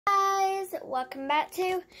welcome back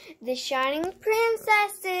to The Shining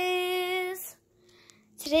Princesses.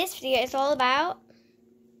 Today's video is all about,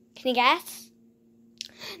 can you guess?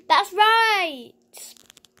 That's right!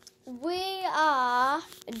 We are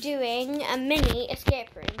doing a mini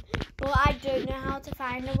escape room, but I don't know how to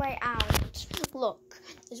find a way out. Look,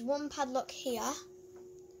 there's one padlock here,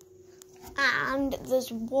 and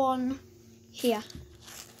there's one here.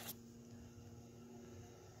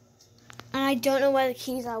 And I don't know where the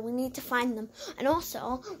keys are. We need to find them. And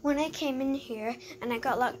also, when I came in here and I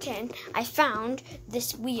got locked in, I found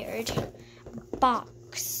this weird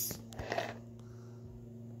box.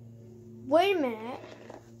 Wait a minute.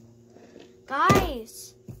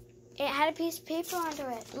 Guys, it had a piece of paper under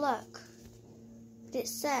it. Look. It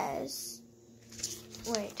says,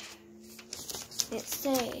 wait. It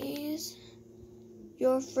says,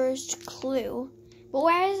 your first clue. But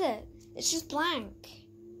where is it? It's just blank.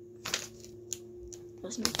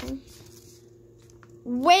 There's nothing.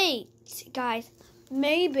 Wait, guys.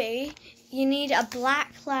 Maybe you need a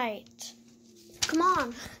black light. Come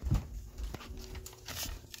on.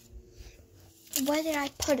 Where did I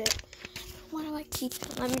put it? Where do I keep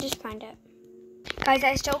it? Let me just find it. Guys,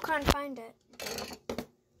 I still can't find it.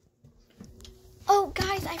 Oh,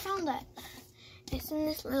 guys, I found it. It's in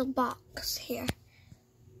this little box here.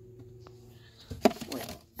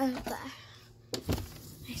 Wait, over there.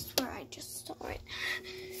 I swear I just saw it.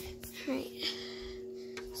 Right.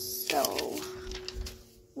 So,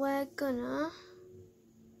 we're gonna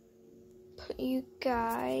put you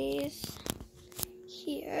guys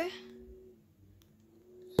here.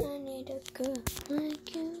 I need a girl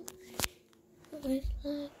like you. Like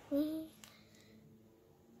me.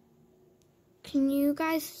 Can you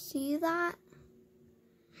guys see that?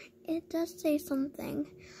 It does say something.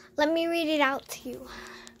 Let me read it out to you.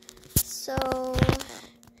 So,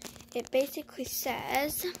 it basically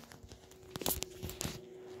says,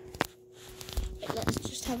 let's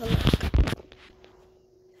just have a look.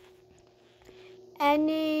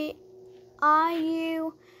 Are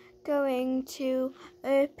you going to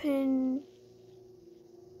open,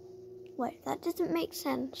 wait, that doesn't make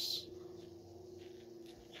sense.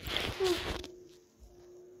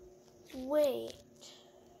 Wait.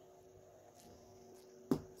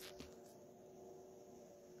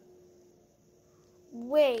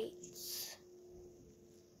 Wait.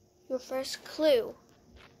 Your first clue.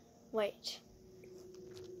 Wait.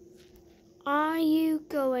 Are you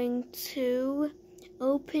going to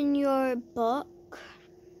open your book?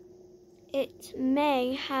 It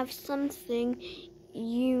may have something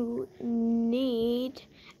you need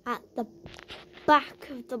at the back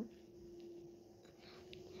of the,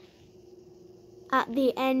 at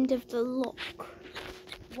the end of the look.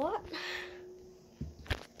 What?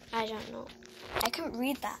 I don't know. I couldn't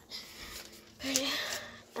read that.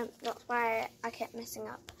 That's why I kept messing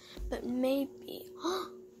up. But maybe,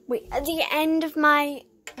 wait, at the end of my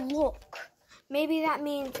look. Maybe that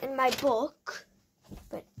means in my book.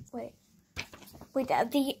 But wait,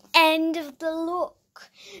 at the end of the look.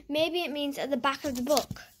 Maybe it means at the back of the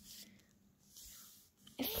book.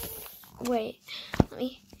 Wait, let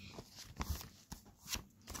me.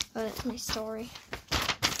 Oh, that's my story.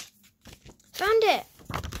 Found it.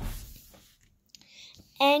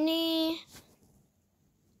 Any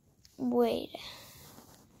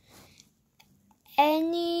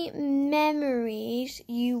memories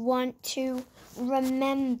you want to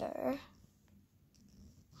remember?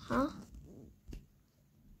 Huh?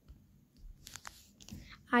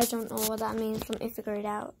 I don't know what that means. Let me figure it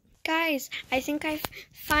out. Guys, I think I've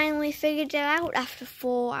finally figured it out after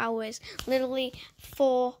 4 hours. Literally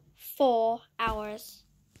 4 hours.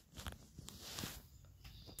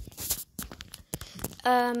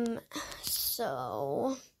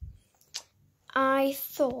 So I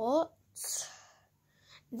thought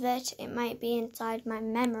that it might be inside my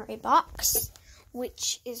memory box,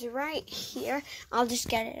 which is right here. I'll just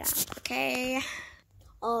get it out, okay?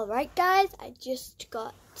 Alright guys, I just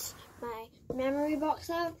got my memory box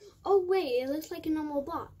out. Oh wait, it looks like a normal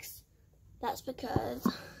box. That's because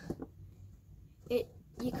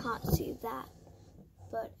you can't see that,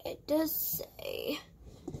 but it does say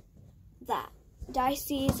that.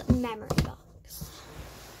 Dicey's memory box.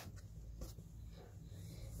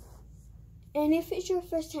 And if it's your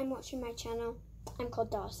first time watching my channel, I'm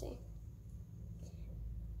called Darcy.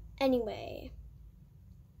 Anyway,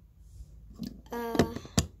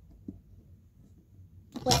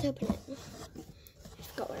 let's open it. I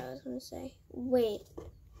forgot what I was going to say. Wait,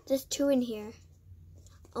 there's 2 in here.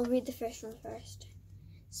 I'll read the first one first.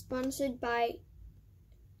 Sponsored by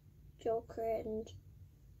Joker and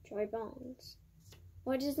Joy Bonds.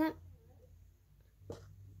 What is that?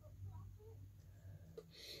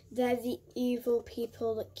 They're the evil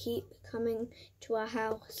people that keep coming to our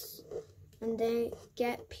house. And they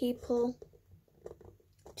get people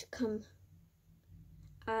to come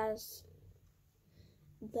as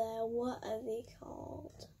their, what are they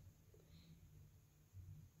called?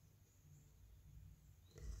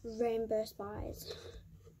 Rainbow spies.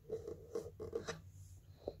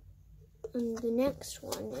 And the next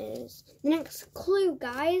one is, the next clue,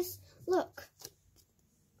 guys, look.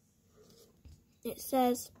 It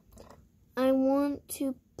says, I want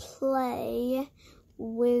to play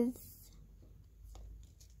with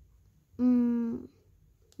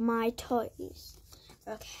my toys.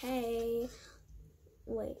 Okay.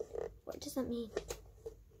 Wait, what does that mean?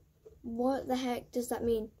 What the heck does that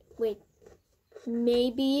mean? Wait,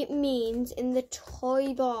 maybe it means in the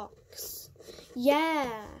toy box. Yeah.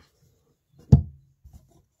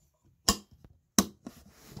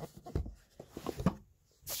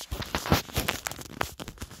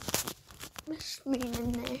 What's mean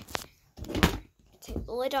in there? Take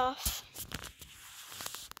the lid off.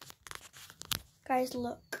 Guys,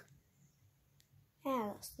 look. Yeah,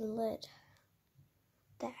 that's the lid.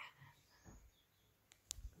 There.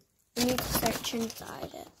 We need to search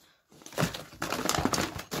inside it.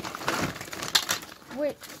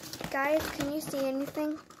 Wait, guys, can you see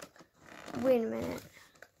anything? Wait a minute.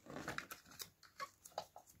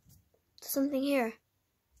 There's something here.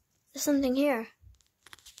 There's something here.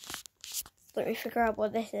 Let me figure out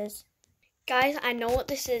what this is. Guys, I know what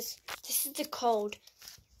this is. This is the code.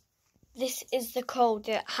 This is the code.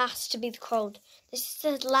 It has to be the code. This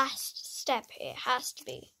is the last step. It has to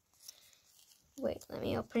be. Wait, let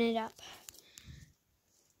me open it up.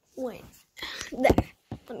 Wait. There.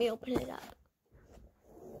 Let me open it up.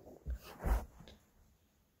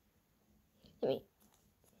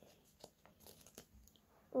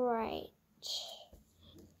 Right.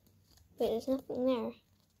 Wait, there's nothing there.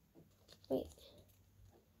 Wait.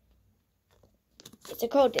 It's a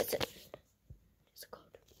code, it's a code.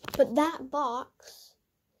 But that box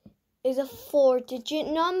is a 4-digit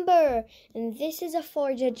number. And this is a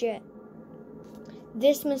 4-digit.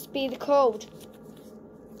 This must be the code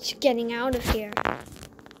to getting out of here.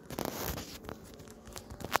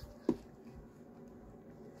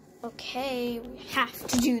 Okay, we have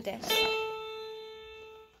to do this.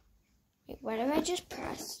 Wait, what have I just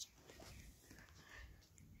pressed?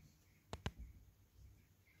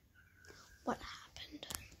 What happened?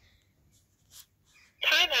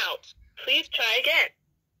 Time out. Please try again.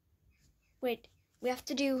 Wait, we have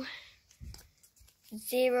to do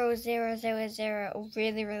 0, 0, 0, 0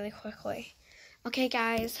 really, really quickly. Okay,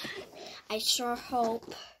 guys, I sure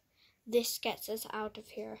hope this gets us out of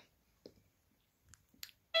here.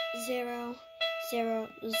 0, 0,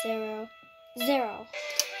 0, 0.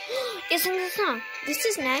 Isn't the song? This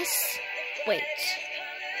is nice. Wait.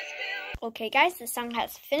 Okay, guys, the song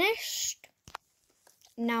has finished.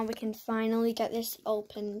 Now we can finally get this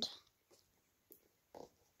opened.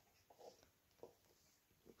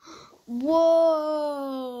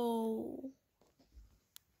 Whoa!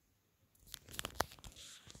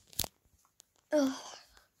 Ugh.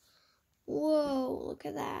 Whoa, look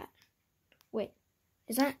at that. Wait,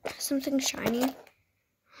 is that something shiny?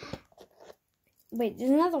 Wait,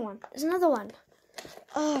 there's another one. There's another one.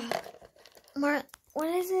 Oh, what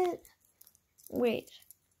is it? Wait,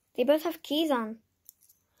 they both have keys on.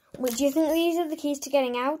 Wait, do you think these are the keys to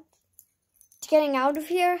getting out? To getting out of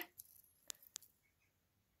here?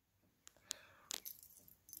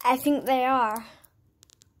 I think they are.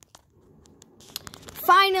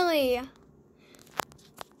 Finally!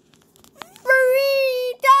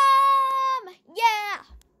 Freedom! Yeah!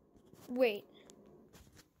 Wait.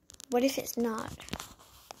 What if it's not?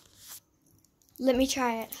 Let me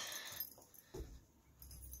try it.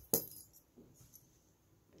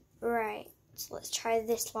 Right. So let's try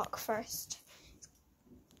this lock first.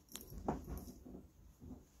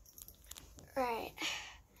 Right.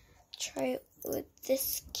 Try it with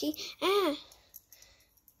this key. Ah!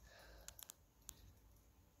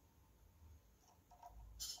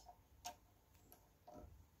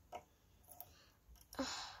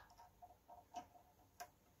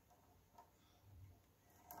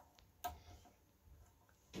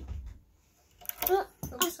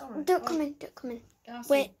 Don't come in, don't come in.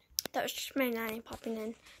 Wait, that was just my nanny popping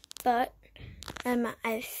in. But,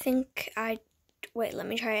 I think wait, let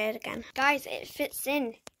me try it again. Guys, it fits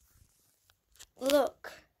in.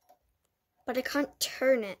 Look. But I can't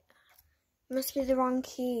turn it. It must be the wrong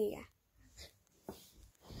key.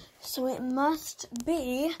 So it must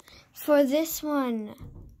be for this one.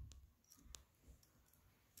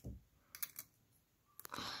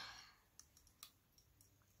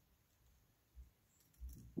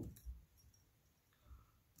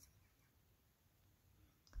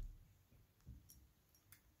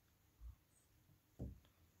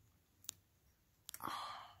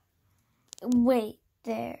 Wait,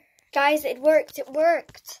 there. Guys, it worked. It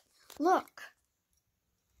worked. Look.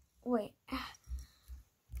 Wait.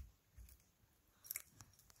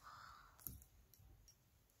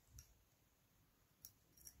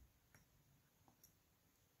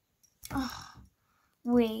 Oh,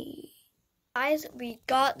 wait. Guys, we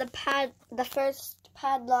got the first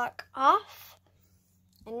padlock off.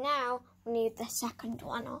 And now we need the second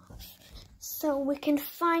one off. So we can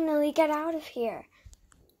finally get out of here.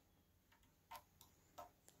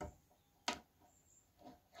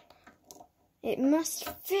 It must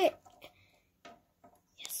fit.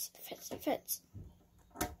 Yes, it fits, it fits.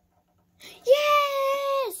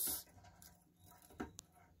 Yes!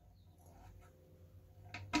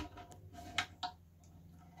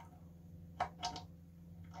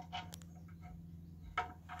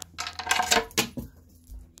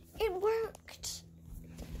 It worked.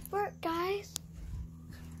 It worked, guys.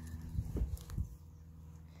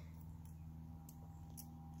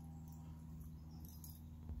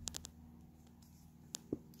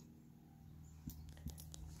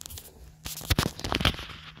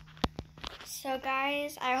 So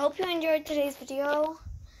guys, I hope you enjoyed today's video.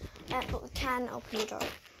 But we can open the door.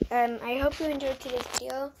 I hope you enjoyed today's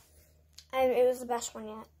video. It was the best one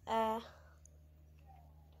yet.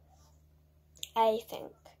 I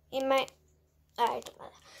think. It might, I don't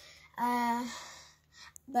know.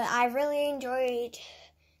 But I really enjoyed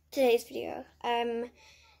today's video.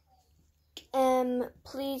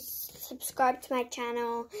 Please subscribe to my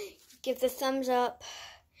channel, give the thumbs up,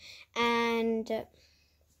 and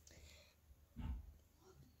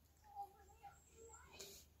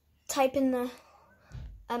type in the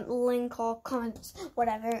link or comments,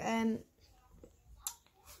 whatever.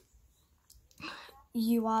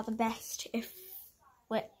 You are the best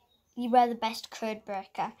you are the best code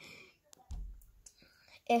breaker.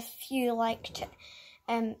 If you liked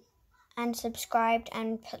and subscribed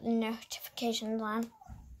and put the notifications on.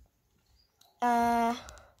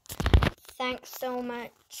 Thanks so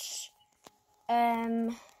much. Bye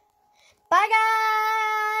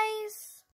guys!